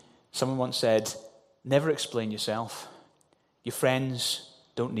see, someone once said, never explain yourself. Your friends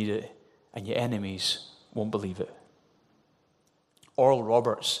don't need it, and your enemies won't believe it. Oral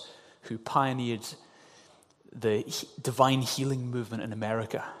Roberts, who pioneered the divine healing movement in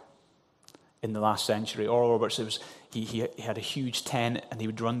America in the last century. Oral Roberts, he had a huge tent, and he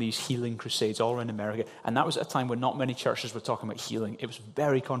would run these healing crusades all around America. And that was at a time when not many churches were talking about healing. It was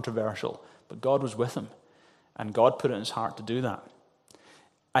very controversial, but God was with him, and God put it in his heart to do that.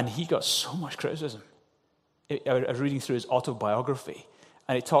 And he got so much criticism. I was reading through his autobiography,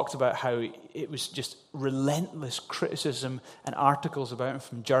 and he talked about how it was just relentless criticism and articles about him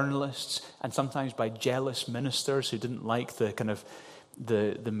from journalists, and sometimes by jealous ministers who didn't like the kind of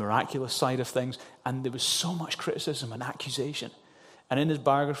the miraculous side of things. And there was so much criticism and accusation. And in his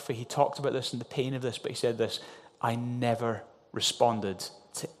biography, he talked about this and the pain of this, but he said this: I never responded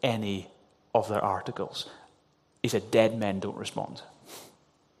to any of their articles. He said, dead men don't respond.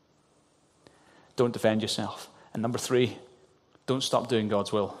 Don't defend yourself. And number 3, don't stop doing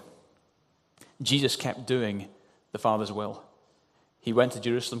God's will. Jesus kept doing the Father's will. He went to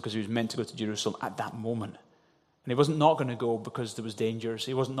Jerusalem because he was meant to go to Jerusalem at that moment. And he wasn't not going to go because there was dangers.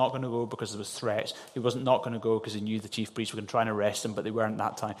 He wasn't not going to go because there was threats. He wasn't not going to go because he knew the chief priests were going to try and arrest him, but they weren't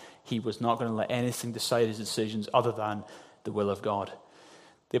that time. He was not going to let anything decide his decisions other than the will of God.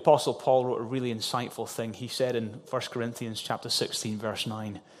 The Apostle Paul wrote a really insightful thing. He said in 1 Corinthians chapter 16, verse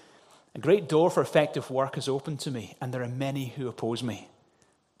 9, a great door for effective work is open to me, and there are many who oppose me.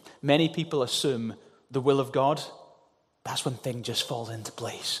 Many people assume the will of God. That's when things just fall into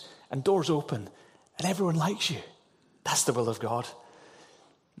place, and doors open, and everyone likes you. That's the will of God.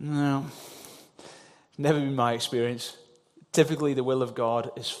 No, never been my experience. Typically, the will of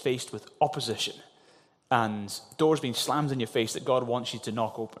God is faced with opposition and doors being slammed in your face that God wants you to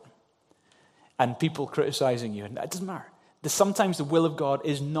knock open, and people criticizing you, and it doesn't matter. Sometimes the will of God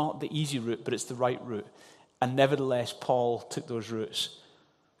is not the easy route, but it's the right route. And nevertheless, Paul took those routes.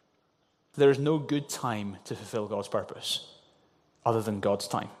 There is no good time to fulfill God's purpose other than God's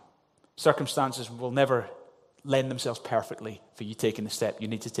time. Circumstances will never lend themselves perfectly for you taking the step you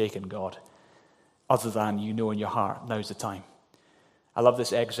need to take in God, other than you know in your heart, now's the time. I love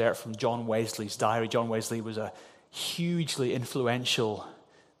this excerpt from John Wesley's diary. John Wesley was a hugely influential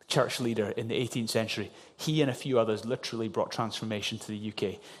church leader in the 18th century. He and a few others literally brought transformation to the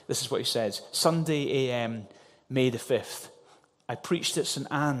UK. This is what he says: Sunday a.m., May the 5th, I preached at St.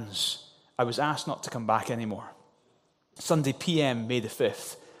 Anne's. I was asked not to come back anymore. Sunday p.m., May the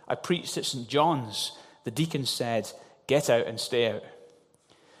 5th, I preached at St. John's. The deacon said, get out and stay out.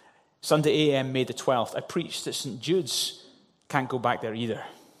 Sunday a.m., May the 12th, I preached at St. Jude's. Can't go back there either.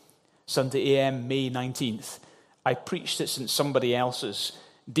 Sunday a.m., May 19th, I preached at St. somebody else's.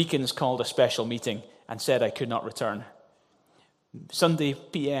 Deacons called a special meeting and said I could not return. Sunday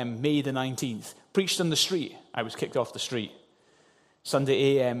p.m., May the 19th, preached on the street. I was kicked off the street.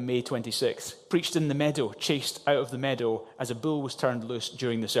 Sunday a.m., May 26th, preached in the meadow, chased out of the meadow as a bull was turned loose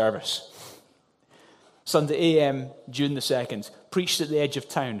during the service. Sunday a.m., June the 2nd, preached at the edge of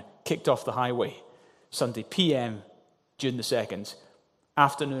town, kicked off the highway. Sunday p.m., June the 2nd,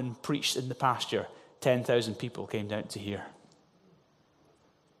 afternoon, preached in the pasture. 10,000 people came down to hear.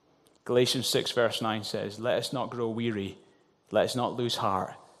 Galatians 6 verse 9 says, let us not grow weary, let us not lose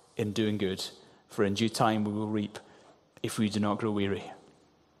heart in doing good, for in due time we will reap if we do not grow weary.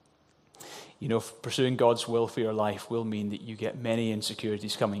 You know, pursuing God's will for your life will mean that you get many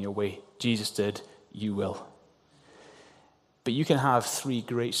insecurities coming your way. Jesus did, you will. But you can have 3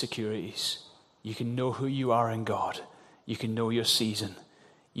 great securities. You can know who you are in God. You can know your season.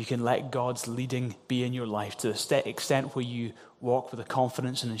 You can let God's leading be in your life to the extent where you walk with a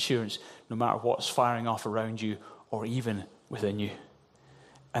confidence and assurance no matter what's firing off around you or even within you.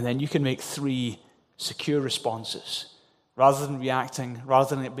 And then you can make 3 secure responses. Rather than reacting,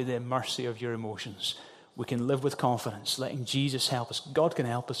 rather than it be the mercy of your emotions, we can live with confidence, letting Jesus help us. God can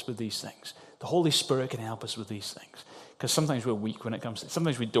help us with these things. The Holy Spirit can help us with these things. Because sometimes we're weak when it comes to it.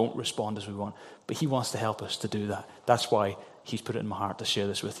 Sometimes we don't respond as we want. But he wants to help us to do that. That's why he's put it in my heart to share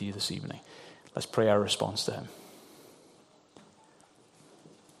this with you this evening. Let's pray our response to him.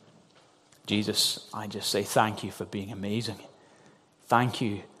 Jesus, I just say thank you for being amazing. Thank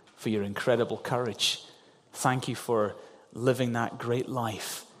you for your incredible courage. Thank you for living that great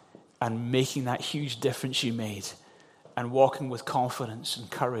life and making that huge difference you made and walking with confidence and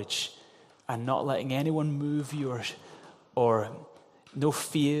courage and not letting anyone move you or no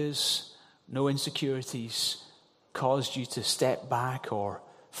fears, no insecurities caused you to step back or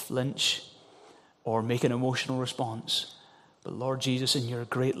flinch or make an emotional response. But Lord Jesus, in your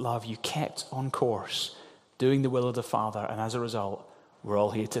great love, you kept on course, doing the will of the Father. And as a result, we're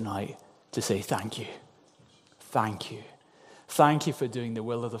all here tonight to say thank you. Thank you. Thank you for doing the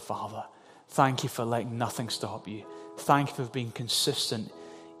will of the Father. Thank you for letting nothing stop you. Thank you for being consistent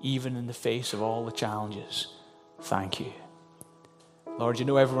even in the face of all the challenges. Thank you. Lord, you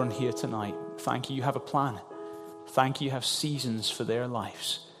know everyone here tonight. Thank you, you have a plan. Thank you, you have seasons for their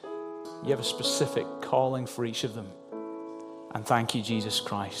lives. You have a specific calling for each of them. And thank you, Jesus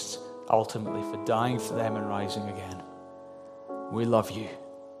Christ, ultimately for dying for them and rising again. We love you.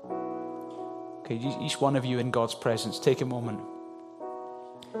 Okay, each one of you in God's presence, take a moment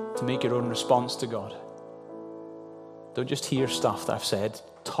to make your own response to God. Don't just hear stuff that I've said.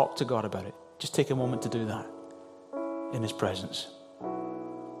 Talk to God about it. Just take a moment to do that in His presence.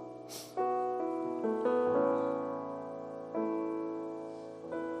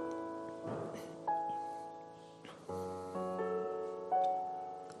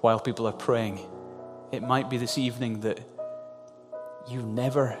 While people are praying, it might be this evening that you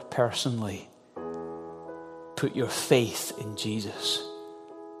never personally put your faith in Jesus.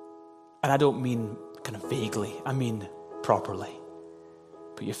 And I don't mean kind of vaguely, I mean properly.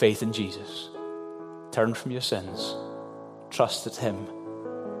 Put your faith in Jesus. Turn from your sins. Trusted Him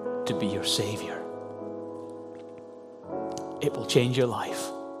to be your Savior. It will change your life.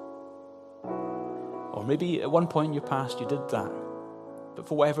 Or maybe at one point in your past you did that, but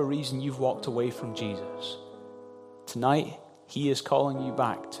for whatever reason you've walked away from Jesus. Tonight, He is calling you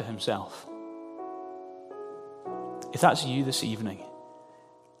back to Himself. If that's you this evening,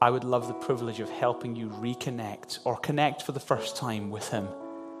 I would love the privilege of helping you reconnect or connect for the first time with Him.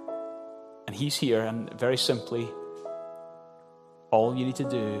 And He's here, and very simply, all you need to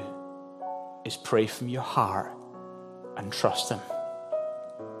do is pray from your heart and trust Him.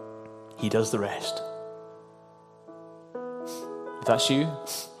 He does the rest. If that's you,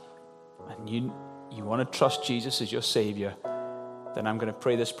 and you want to trust Jesus as your Savior, then I'm going to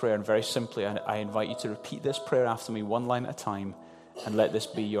pray this prayer, and very simply, I invite you to repeat this prayer after me, one line at a time, and let this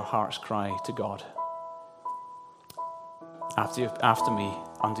be your heart's cry to God. After me,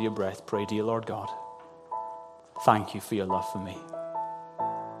 under your breath, pray, dear Lord God, thank you for your love for me.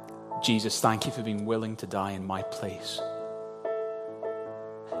 Jesus, thank you for being willing to die in my place.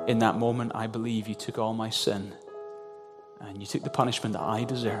 In that moment, I believe you took all my sin, and you took the punishment that I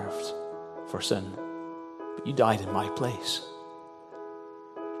deserved for sin, but you died in my place.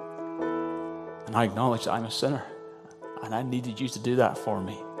 And I acknowledge that I'm a sinner, and I needed you to do that for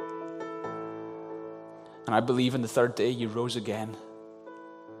me. And I believe in the third day you rose again,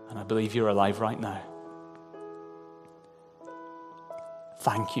 and I believe you're alive right now.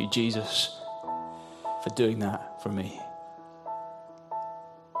 Thank you, Jesus, for doing that for me.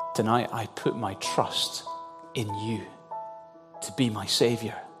 Tonight I put my trust in you to be my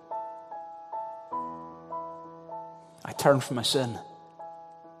Savior. I turn from my sin.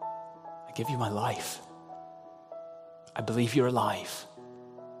 I give you my life. I believe you're alive.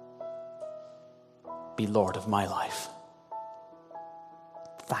 Be Lord of my life.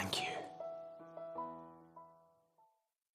 Thank you.